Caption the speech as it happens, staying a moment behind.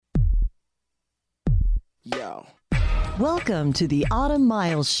Yo. Welcome to the Autumn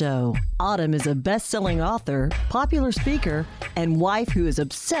Miles Show. Autumn is a best-selling author, popular speaker, and wife who is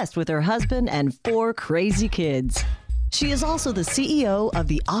obsessed with her husband and 4 crazy kids. She is also the CEO of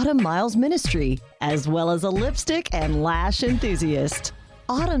the Autumn Miles Ministry, as well as a lipstick and lash enthusiast.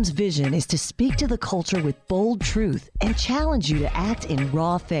 Autumn's vision is to speak to the culture with bold truth and challenge you to act in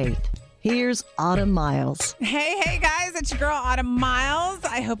raw faith. Here's Autumn Miles. Hey guys, it's your girl Autumn Miles.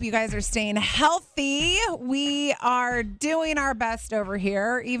 I hope you guys are staying healthy. We are doing our best over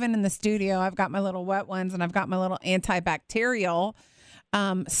here, even in the studio. I've got my little wet ones and I've got my little antibacterial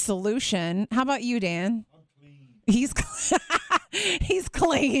solution. How about you, Dan? I'm clean. He's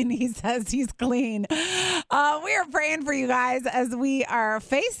clean. He says he's clean. We are praying for you guys as we are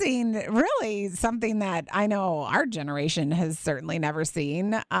facing really something that I know our generation has certainly never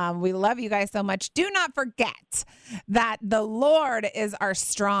seen. We love you guys so much. Do not forget that the Lord is our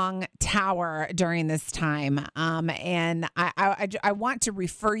strong tower during this time. And I want to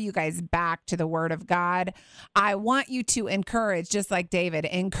refer you guys back to the Word of God. I want you to encourage, just like David,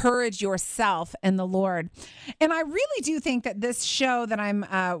 encourage yourself in the Lord. And I really do think that this show that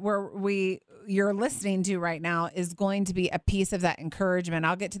you're listening to right now is going to be a piece of that encouragement.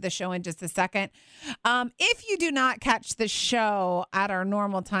 I'll get to the show in just a second. If you do not catch the show at our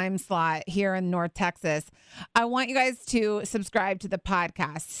normal time slot here in North Texas, I want you guys to subscribe to the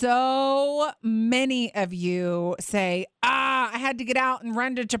podcast. So many of you say, I had to get out and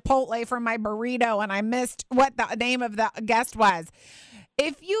run to Chipotle for my burrito and I missed what the name of the guest was.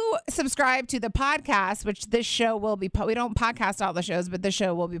 If you subscribe to the podcast, which this show will be, we don't podcast all the shows, but this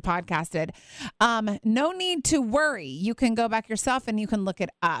show will be podcasted. No need to worry. You can go back yourself and you can look it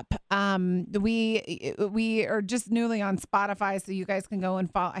up. We are just newly on Spotify, so you guys can go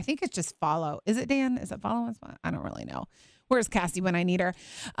and follow. I think it's just follow. Is it Dan? Is it follow on Spotify? I don't really know. Where's Cassie when I need her?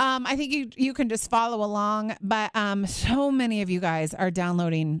 I think you can just follow along. But so many of you guys are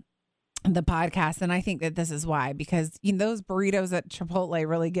downloading the podcast, and I think that this is why, because those burritos at Chipotle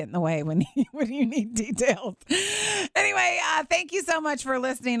really get in the way when you need details. Anyway, thank you so much for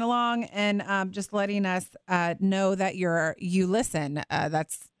listening along and just letting us know that you listen.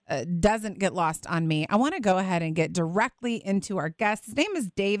 That's doesn't get lost on me. I want to go ahead and get directly into our guest. His name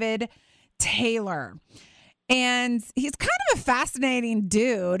is David Taylor. And he's kind of a fascinating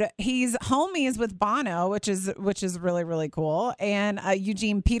dude. He's homies with Bono, which is really, really cool, and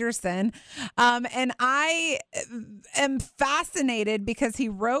Eugene Peterson. And I am fascinated because he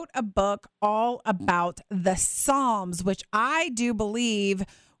wrote a book all about the Psalms, which I do believe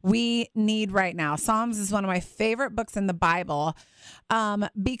we need right now. Psalms is one of my favorite books in the Bible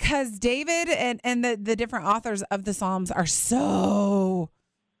because David and the different authors of the Psalms are so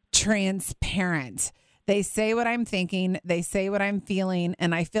transparent. They say what I'm thinking. They say what I'm feeling.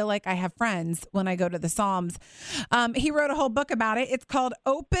 And I feel like I have friends when I go to the Psalms. He wrote a whole book about it. It's called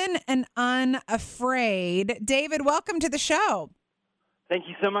Open and Unafraid. David, welcome to the show. Thank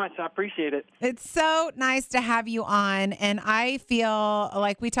you so much. I appreciate it. It's so nice to have you on. And I feel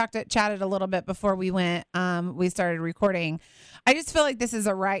like we chatted a little bit before we started recording. I just feel like this is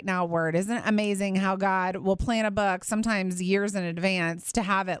a right now word. Isn't it amazing how God will plan a book sometimes years in advance to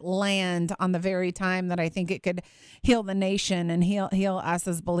have it land on the very time that I think it could heal the nation and heal us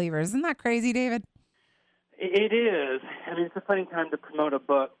as believers. Isn't that crazy, David? It is. I mean, it's a funny time to promote a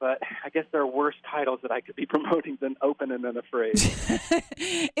book, but I guess there are worse titles that I could be promoting than Open and Unafraid.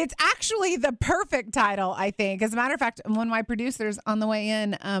 It's actually the perfect title, I think. As a matter of fact, when my producers on the way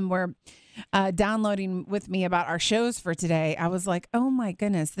in were downloading with me about our shows for today, I was like, oh my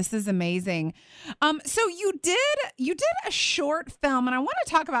goodness, this is amazing. So you did a short film, and I want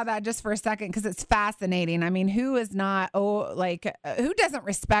to talk about that just for a second because it's fascinating. I mean, who doesn't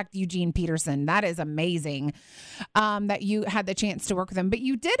respect Eugene Peterson? That is amazing that you had the chance to work with him. But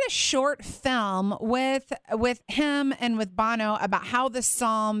you did a short film with him and with Bono about how the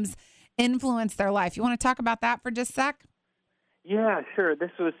Psalms influenced their life. You want to talk about that for just a sec? Yeah, sure. This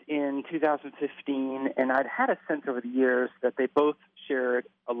was in 2015, and I'd had a sense over the years that they both shared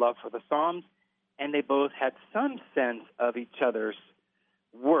a love for the Psalms, and they both had some sense of each other's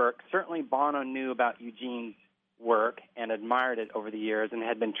work. Certainly, Bono knew about Eugene's work and admired it over the years and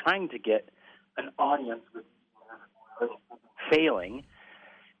had been trying to get an audience with failing.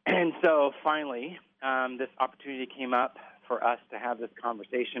 And so finally, this opportunity came up for us to have this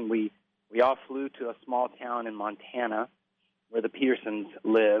conversation. We all flew to a small town in Montana where the Petersons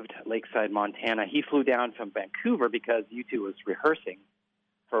lived, Lakeside, Montana. He flew down from Vancouver because U2 was rehearsing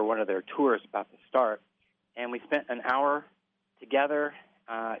for one of their tours about to start. And we spent an hour together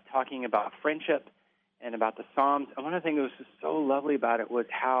talking about friendship and about the Psalms. And one of the things that was just so lovely about it was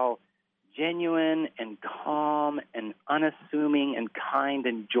how genuine and calm and unassuming and kind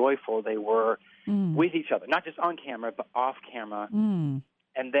and joyful they were with each other, not just on camera, but off camera.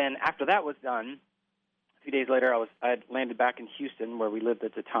 And then after that was done, a few days later, I had landed back in Houston, where we lived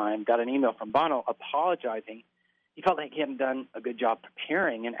at the time, got an email from Bono apologizing. He felt like he hadn't done a good job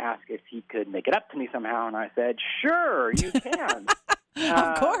preparing and asked if he could make it up to me somehow. And I said, sure, you can.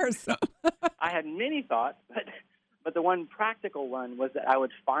 Of course. I had many thoughts, but the one practical one was that I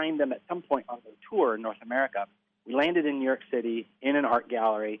would find them at some point on the tour in North America. We landed in New York City in an art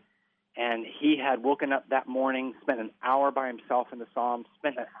gallery, and he had woken up that morning, spent an hour by himself in the Psalms,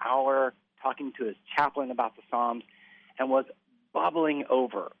 spent an hour talking to his chaplain about the Psalms, and was bubbling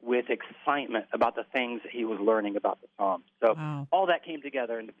over with excitement about the things that he was learning about the Psalms. So all that came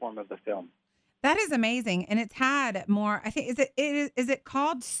together in the form of the film. That is amazing. And it's had more, I think, is it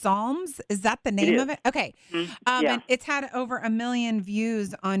called Psalms? Is that the name of it? Okay. Yeah. And it's had over 1 million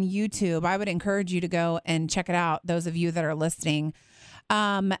views on YouTube. I would encourage you to go and check it out, those of you that are listening.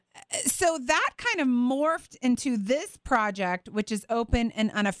 So that kind of morphed into this project, which is Open and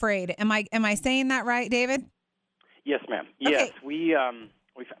Unafraid. Am I saying that right, David? Yes, ma'am. Okay.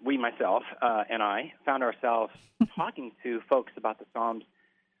 Yes, we myself and I found ourselves talking to folks about the Psalms,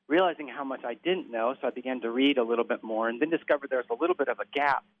 realizing how much I didn't know, so I began to read a little bit more, and then discovered there's a little bit of a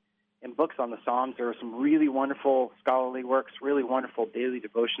gap in books on the Psalms. There are some really wonderful scholarly works, really wonderful daily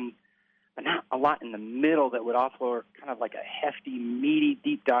devotions, but not a lot in the middle that would offer kind of like a hefty, meaty,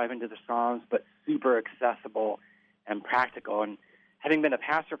 deep dive into the Psalms, but super accessible and practical. And having been a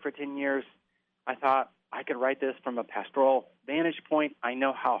pastor for 10 years, I thought I could write this from a pastoral vantage point. I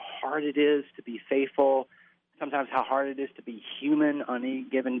know how hard it is to be faithful, sometimes how hard it is to be human on any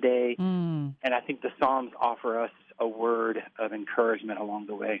given day. And I think the Psalms offer us a word of encouragement along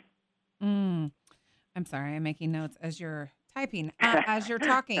the way. I'm sorry, I'm making notes as you're typing, as you're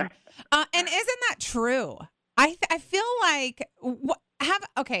talking. And isn't that true? I feel like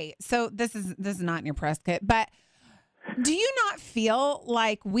so this is not in your press kit, but do you not feel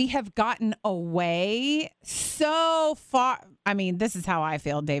like we have gotten away so far? I mean, this is how I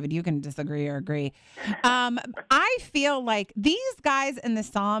feel, David. You can disagree or agree. I feel like these guys in the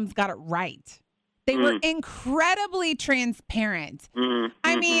Psalms got it right. They were incredibly transparent.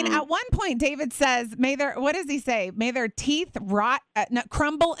 I mean, at one point, David says, what does he say? May their teeth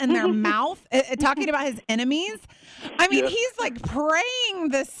crumble in their mouth, talking about his enemies. I mean, he's like praying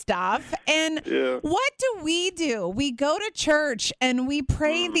this stuff. And what do? We go to church and we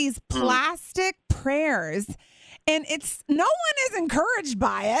pray these plastic prayers. And no one is encouraged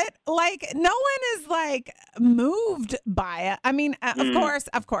by it. Like, no one is like moved by it. I mean,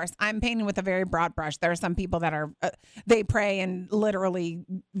 of course, I'm painting with a very broad brush. There are some people that are, they pray and literally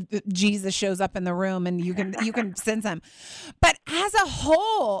Jesus shows up in the room and you can sense him. But as a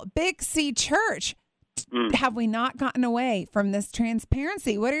whole, Big C Church, have we not gotten away from this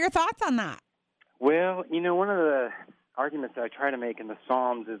transparency? What are your thoughts on that? Well, one of the arguments that I try to make in the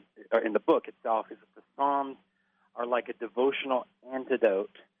Psalms or in the book itself is that the Psalms are like a devotional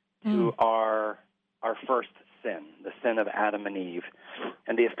antidote to our first sin, the sin of Adam and Eve.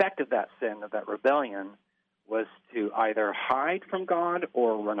 And the effect of that sin, of that rebellion, was to either hide from God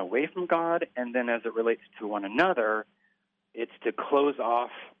or run away from God. And then as it relates to one another, it's to close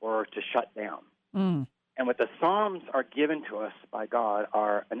off or to shut down. And what the Psalms are given to us by God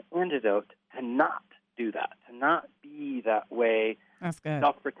are an antidote to not do that, to not be that way. That's good.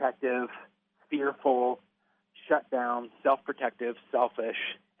 Self-protective, fearful, shut down, self-protective, selfish,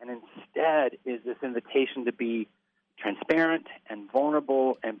 and instead is this invitation to be transparent and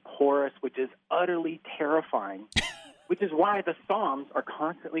vulnerable and porous, which is utterly terrifying, which is why the Psalms are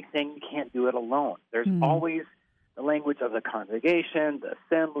constantly saying you can't do it alone. There's always the language of the congregation, the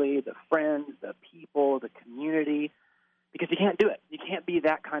assembly, the friends, the people, the community, because you can't do it. You can't be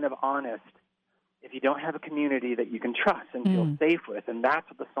that kind of honest if you don't have a community that you can trust and feel safe with. And that's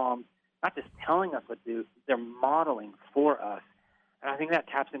what the Psalms, not just telling us what to do, they're modeling for us. And I think that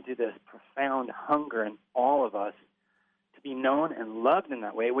taps into this profound hunger in all of us to be known and loved in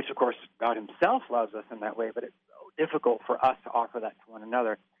that way, which, of course, God himself loves us in that way, but it's so difficult for us to offer that to one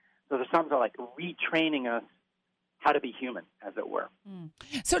another. So the Psalms are like retraining us how to be human, as it were.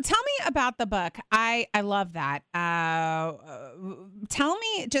 So tell me about the book. I love that. Tell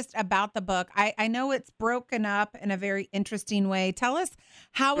me just about the book. I know it's broken up in a very interesting way. Tell us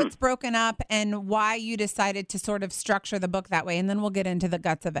how it's broken up and why you decided to sort of structure the book that way, and then we'll get into the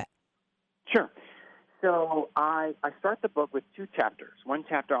guts of it. Sure. So I start the book with 2 chapters. One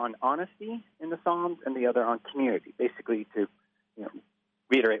chapter on honesty in the Psalms and the other on community, basically to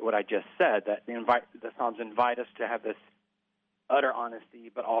reiterate what I just said, that the Psalms invite us to have this utter honesty,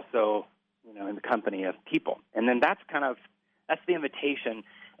 but also in the company of people. And then that's the invitation.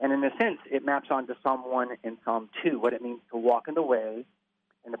 And in a sense, it maps onto Psalm 1 and Psalm 2, what it means to walk in the way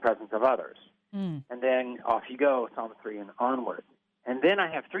in the presence of others. And then off you go, Psalm 3 and onward. And then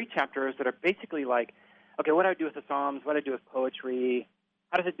I have 3 chapters that are basically like, okay, what do I do with the Psalms? What do I do with poetry?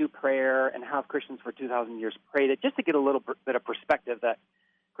 How does it do prayer? And how have Christians for 2,000 years prayed it? Just to get a little bit of perspective that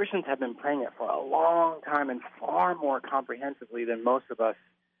Christians have been praying it for a long time and far more comprehensively than most of us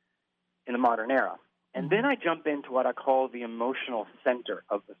in the modern era. And then I jump into what I call the emotional center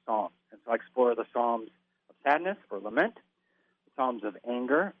of the Psalms. And so I explore the Psalms of sadness or lament, the Psalms of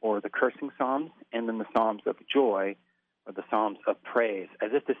anger or the cursing Psalms, and then the Psalms of joy or the Psalms of praise,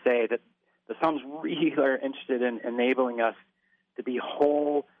 as if to say that the Psalms really are interested in enabling us to be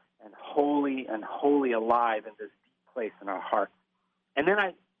whole and holy alive in this deep place in our hearts. And then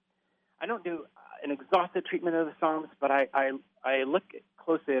I don't do an exhaustive treatment of the Psalms, but I look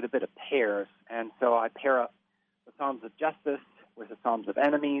closely at a bit of pairs. And so I pair up the Psalms of justice with the Psalms of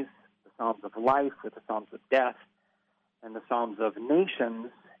enemies, the Psalms of life with the Psalms of death, and the Psalms of nations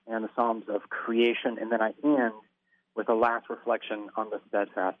and the Psalms of creation. And then I end with a last reflection on the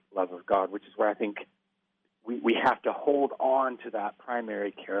steadfast love of God, which is where I think we have to hold on to that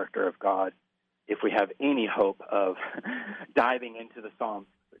primary character of God if we have any hope of diving into the Psalms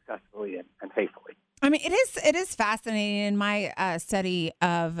successfully and faithfully. I mean, it is fascinating in my study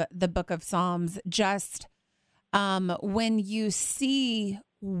of the book of Psalms, just when you see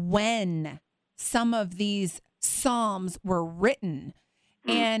when some some of these Psalms were written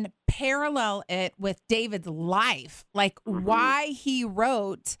and parallel it with David's life, like why he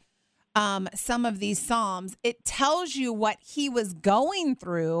wrote some of these Psalms. It tells you what he was going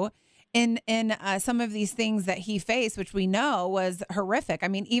through in some of these things that he faced, which we know was horrific. I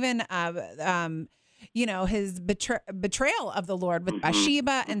mean, even his betrayal of the Lord with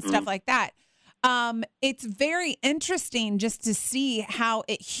Bathsheba and stuff like that. It's very interesting just to see how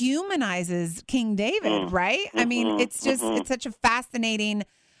it humanizes King David, right? I mean, it's such a fascinating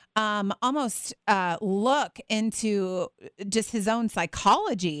almost look into just his own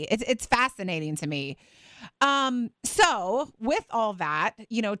psychology. It's fascinating to me. So with all that,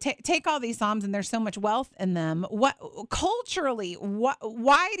 take all these Psalms and there's so much wealth in them. What culturally,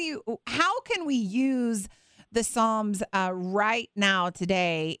 how can we use the Psalms right now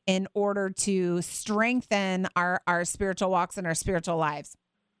today in order to strengthen our spiritual walks and our spiritual lives?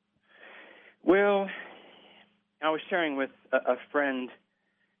 Well, I was sharing with a friend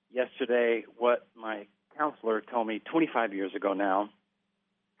yesterday what my counselor told me 25 years ago now.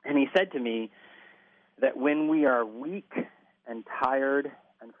 And he said to me that when we are weak and tired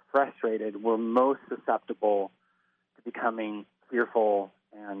and frustrated, we're most susceptible to becoming fearful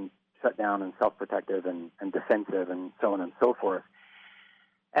and shut down and self-protective and defensive and so on and so forth.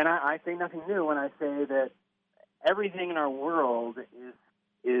 And I say nothing new when I say that everything in our world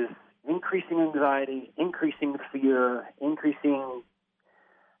is increasing anxiety, increasing fear, increasing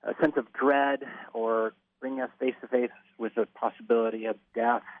a sense of dread, or bringing us face-to-face with the possibility of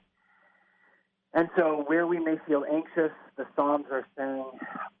death. And so where we may feel anxious, the Psalms are saying,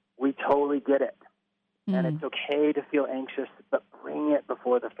 we totally get it. And it's okay to feel anxious, but bring it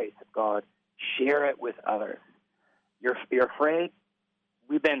before the face of God. Share it with others. You're afraid?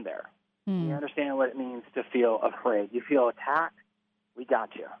 We've been there. We understand what it means to feel afraid. You feel attacked? We got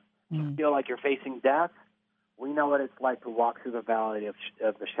you. You feel like you're facing death? We know what it's like to walk through the valley of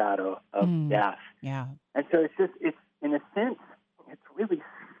the shadow of death. Yeah. And so it's in a sense, it's really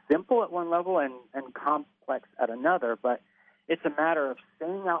simple at one level and complex at another, but it's a matter of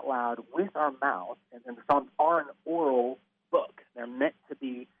saying out loud with our mouth, and the Psalms are an oral book. They're meant to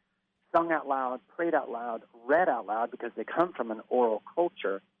be sung out loud, prayed out loud, read out loud, because they come from an oral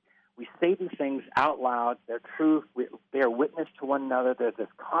culture. We say these things out loud. They're true. We bear witness to one another. There's this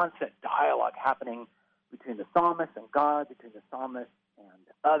constant dialogue happening between the psalmist and God, between the psalmist and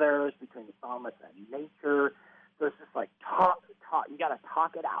others, between the psalmist and nature. So it's just like talk. You got to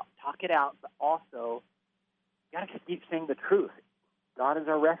talk it out, but also you got to keep saying the truth. God is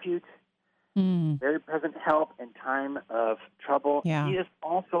our refuge, very present help in time of trouble. Yeah. He is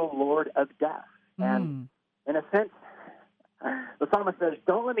also Lord of death. And in a sense, the psalmist says,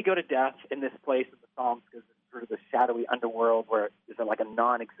 don't let me go to death in this place in the Psalms, because it's sort of the shadowy underworld where it's like a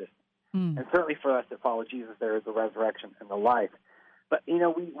non-existent. And certainly for us that follow Jesus, there is the resurrection and the life. But,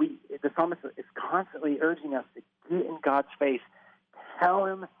 the psalmist is constantly urging us to get in God's face, tell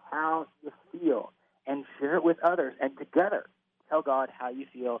him how you feel, and share it with others, and together tell God how you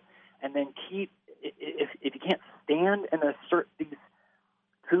feel, and then if you can't stand and assert these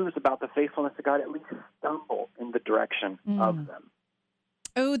truths about the faithfulness of God, at least stumble in the direction of them.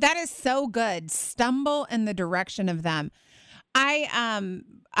 Oh, that is so good. Stumble in the direction of them.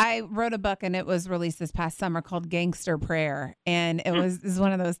 I wrote a book and it was released this past summer called Gangster Prayer. And is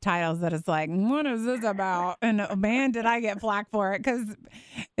one of those titles that is like, what is this about? And man, did I get flack for it, because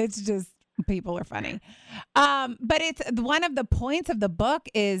it's just, people are funny. But it's one of the points of the book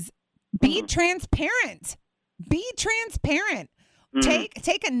is be transparent. Be transparent.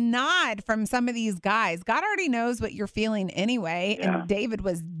 Take a nod from some of these guys. God already knows what you're feeling anyway. Yeah. And David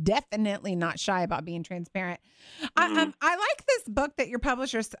was definitely not shy about being transparent. I like this book that your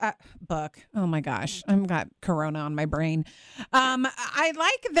publisher's book. Oh my gosh, I've got Corona on my brain. I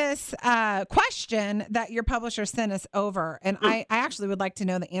like this question that your publisher sent us over. And I actually would like to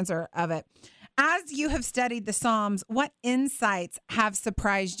know the answer of it. As you have studied the Psalms, what insights have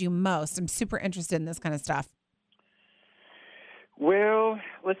surprised you most? I'm super interested in this kind of stuff. Well,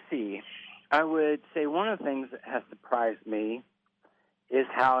 let's see. I would say one of the things that has surprised me is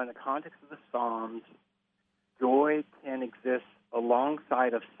how, in the context of the Psalms, joy can exist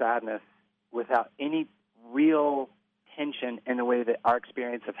alongside of sadness without any real tension, in the way that our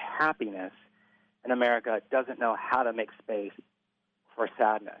experience of happiness in America doesn't know how to make space for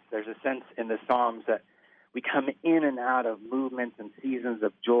sadness. There's a sense in the Psalms that we come in and out of movements and seasons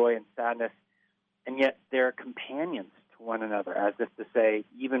of joy and sadness, and yet they're companions one another, as if to say,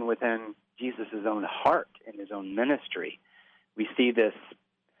 even within Jesus' own heart and his own ministry, we see this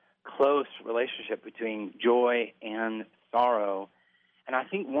close relationship between joy and sorrow. And I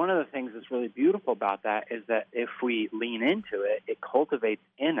think one of the things that's really beautiful about that is that if we lean into it, it cultivates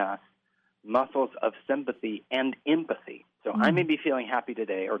in us muscles of sympathy and empathy. So I may be feeling happy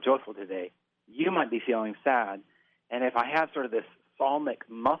today or joyful today. You might be feeling sad. And if I have sort of this psalmic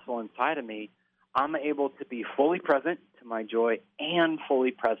muscle inside of me, I'm able to be fully present to my joy and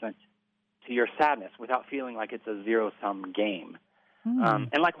fully present to your sadness without feeling like it's a zero-sum game.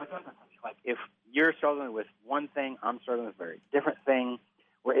 And like my son, like if you're struggling with one thing, I'm struggling with a very different thing,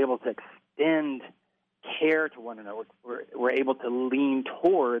 we're able to extend care to one another. We're able to lean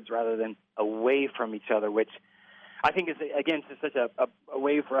towards rather than away from each other, which I think is, again, just such a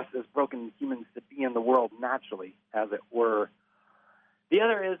way for us as broken humans to be in the world naturally, as it were. The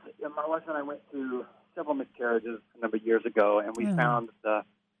other is, my wife and I went through several miscarriages a number of years ago, and we found the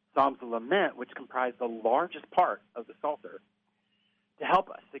Psalms of Lament, which comprised the largest part of the Psalter, to help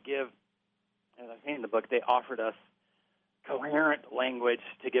us, to give, as I say in the book, they offered us coherent language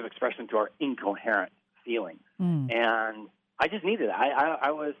to give expression to our incoherent feelings. And I just needed it.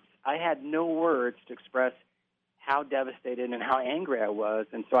 I had no words to express how devastated and how angry I was,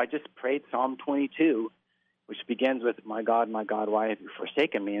 and so I just prayed Psalm 22, which begins with, my God, why have you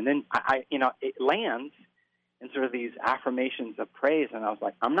forsaken me? And then, it lands in sort of these affirmations of praise. And I was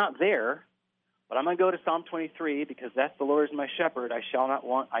like, I'm not there, but I'm going to go to Psalm 23 because that's the Lord is my shepherd. I shall not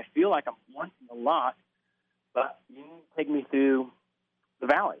want. I feel like I'm wanting a lot, but you need to take me through the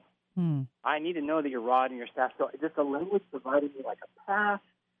valley. I need to know that your rod and your staff. So just the language provided me like a path.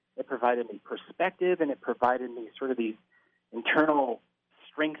 It provided me perspective, and it provided me sort of these internal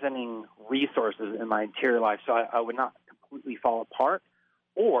strengthening resources in my interior life, so I would not completely fall apart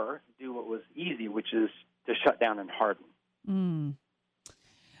or do what was easy, which is to shut down and harden.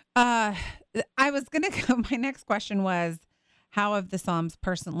 I was going to go, my next question was, how have the Psalms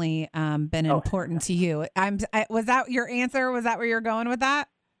personally been important to you? Was that your answer? Was that where you're going with that?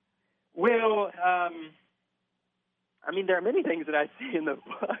 Well, there are many things that I see in the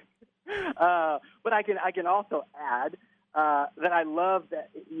book, but I can also add that I love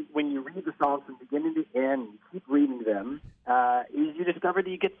that when you read the Psalms from beginning to end, you keep reading them, you discover that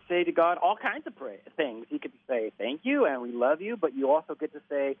you get to say to God all kinds of things. You get to say, thank you, and we love you, but you also get to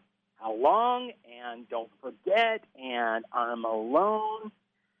say, how long, and don't forget, and I'm alone,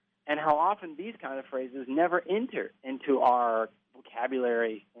 and how often these kind of phrases never enter into our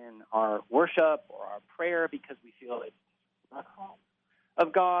vocabulary in our worship or our prayer because we feel it's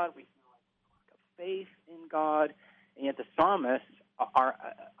of God, we feel like a faith in God. And yet the psalmists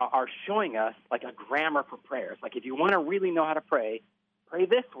are showing us like a grammar for prayers. Like if you want to really know how to pray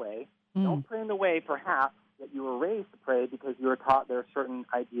this way. Don't pray in the way, perhaps, that you were raised to pray because you were taught there are certain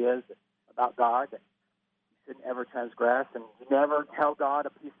ideas about God that you shouldn't ever transgress, and you never tell God a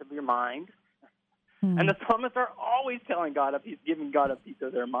piece of your mind. And the psalmists are always telling God giving God a piece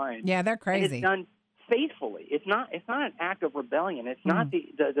of their mind. Yeah, they're crazy. And it's done faithfully. It's not an act of rebellion. It's not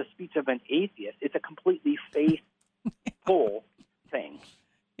the speech of an atheist. It's a completely faithful thing.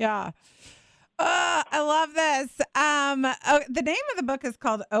 Yeah. I love this. The name of the book is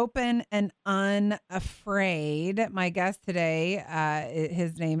called Open and Unafraid. My guest today,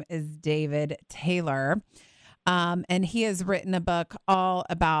 his name is David Taylor. And he has written a book all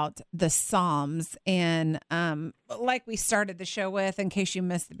about the Psalms. And like we started the show with, in case you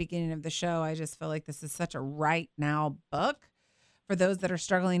missed the beginning of the show, I just feel like this is such a right now book for those that are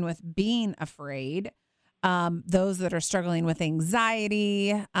struggling with being afraid, those that are struggling with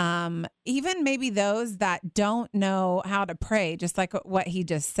anxiety, even maybe those that don't know how to pray, just like what he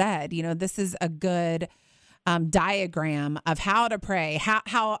just said. You know, this is a good diagram of how to pray,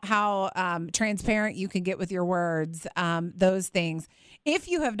 how transparent you can get with your words, those things. If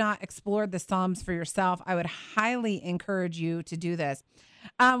you have not explored the Psalms for yourself, I would highly encourage you to do this.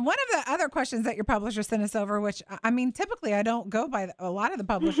 One of the other questions that your publisher sent us over, which I mean, typically I don't go by a lot of the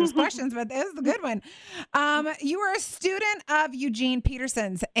publisher's questions, but this is a good one. You were a student of Eugene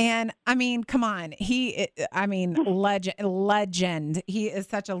Peterson's, and I mean, come on, legend. He is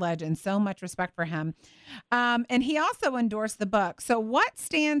such a legend. So much respect for him. And he also endorsed the book. So, what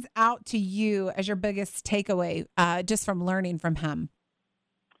stands out to you as your biggest takeaway, just from learning from him?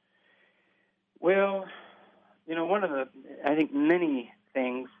 Well, you know, I think many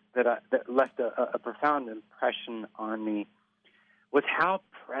things that left a profound impression on me was how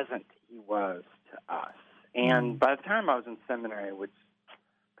present he was to us. And by the time I was in seminary, which,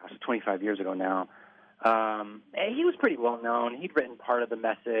 gosh, 25 years ago now, he was pretty well known. He'd written part of the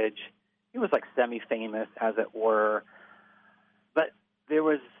Message. He was like semi-famous, as it were. But there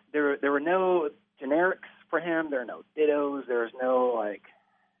were no generics for him. There were no dittos. There was no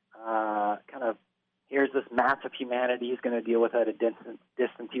kind of, here's this mass of humanity he's going to deal with at a distance.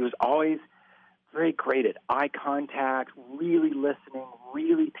 He was always very great at eye contact, really listening,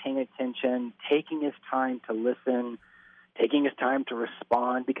 really paying attention, taking his time to listen, taking his time to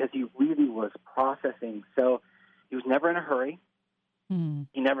respond, because he really was processing. So he was never in a hurry.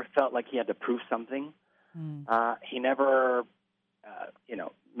 He never felt like he had to prove something. He never,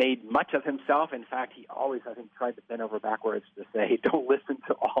 made much of himself. In fact, he always, I think, tried to bend over backwards to say, don't listen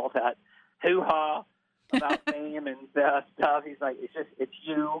to all that hoo-ha about fame and stuff. He's like, it's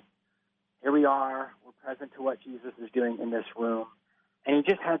you. Here we are. We're present to what Jesus is doing in this room. And he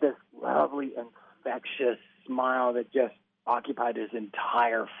just had this lovely, infectious smile that just occupied his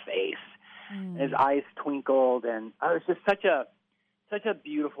entire face. His eyes twinkled, and it was just such a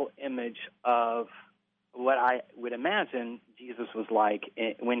beautiful image of what I would imagine Jesus was like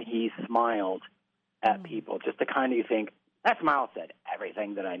when he smiled at people. Just the kind of you think, that smile said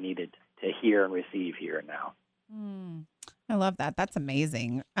everything that I needed to hear and receive here and now. I love that. That's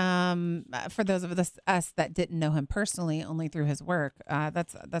amazing. For those of us that didn't know him personally, only through his work,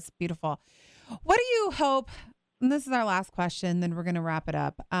 that's beautiful. What do you hope, and this is our last question, then we're going to wrap it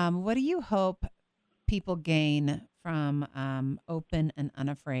up. What do you hope people gain from Open and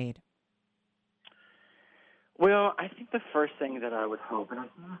Unafraid? Well, I think the first thing that I would hope, and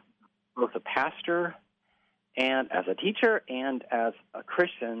I'm both a pastor and as a teacher and as a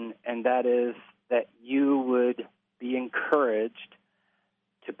Christian, and that is that you would be encouraged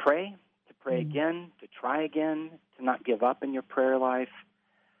to pray again, to try again, to not give up in your prayer life,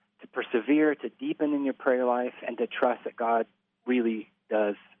 to persevere, to deepen in your prayer life, and to trust that God really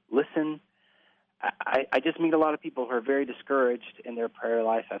does listen. I just meet a lot of people who are very discouraged in their prayer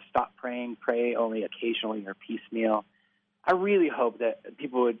life, have stopped praying, pray only occasionally or piecemeal. I really hope that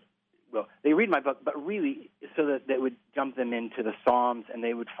people would, they read my book, but really so that they would jump them into the Psalms and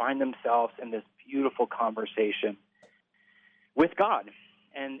they would find themselves in this beautiful conversation with God.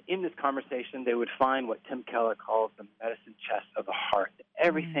 And in this conversation, they would find what Tim Keller calls the medicine chest of the heart.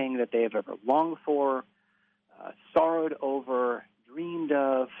 Everything that they have ever longed for, sorrowed over, dreamed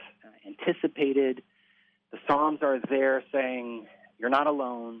of, anticipated. The Psalms are there saying, you're not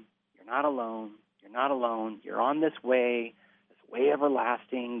alone, you're not alone, you're not alone, you're on this way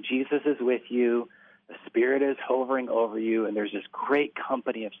everlasting, Jesus is with you, the Spirit is hovering over you, and there's this great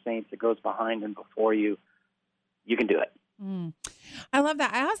company of saints that goes behind and before you. You can do it. I love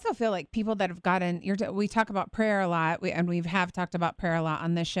that. I also feel like people that have gotten, we talk about prayer a lot, and we have talked about prayer a lot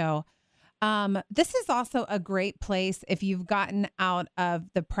on this show. This is also a great place if you've gotten out of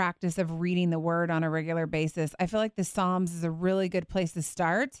the practice of reading the Word on a regular basis. I feel like the Psalms is a really good place to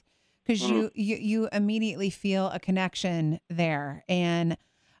start because you immediately feel a connection there. And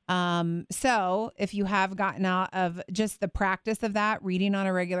so if you have gotten out of just the practice of that, reading on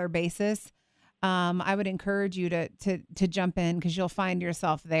a regular basis, I would encourage you to jump in because you'll find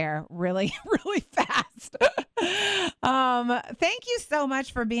yourself there really, really fast. Thank you so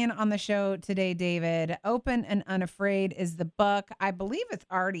much for being on the show today, David. Open and Unafraid is the book. I believe it's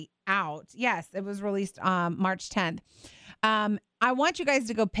already out. Yes, it was released March 10th. I want you guys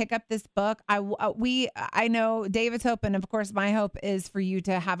to go pick up this book. I know David's hope, and of course my hope is for you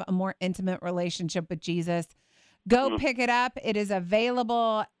to have a more intimate relationship with Jesus. Go pick it up. It is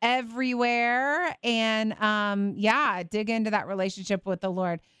available everywhere. And dig into that relationship with the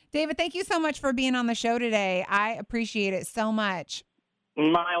Lord. David, thank you so much for being on the show today. I appreciate it so much.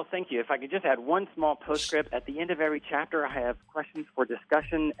 Miles, thank you. If I could just add one small postscript. At the end of every chapter, I have questions for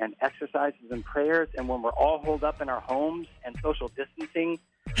discussion and exercises and prayers. And when we're all holed up in our homes and social distancing,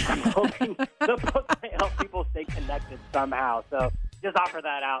 I'm hoping the book may help people stay connected somehow. So just offer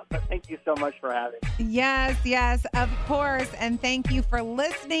that out. But thank you so much for having me. Yes, of course. And thank you for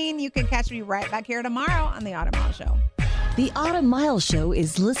listening. You can catch me right back here tomorrow on The Autumn Miles Show. The Autumn Miles Show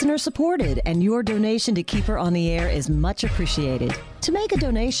is listener supported, and your donation to keep her on the air is much appreciated. To make a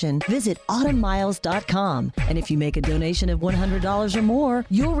donation, visit autumnmiles.com. And if you make a donation of $100 or more,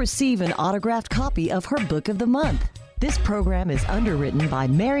 you'll receive an autographed copy of her book of the month. This program is underwritten by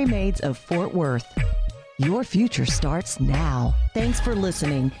Mary Maids of Fort Worth. Your future starts now. Thanks for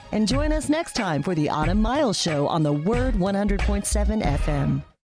listening, and join us next time for the Autumn Miles Show on the Word 100.7 FM.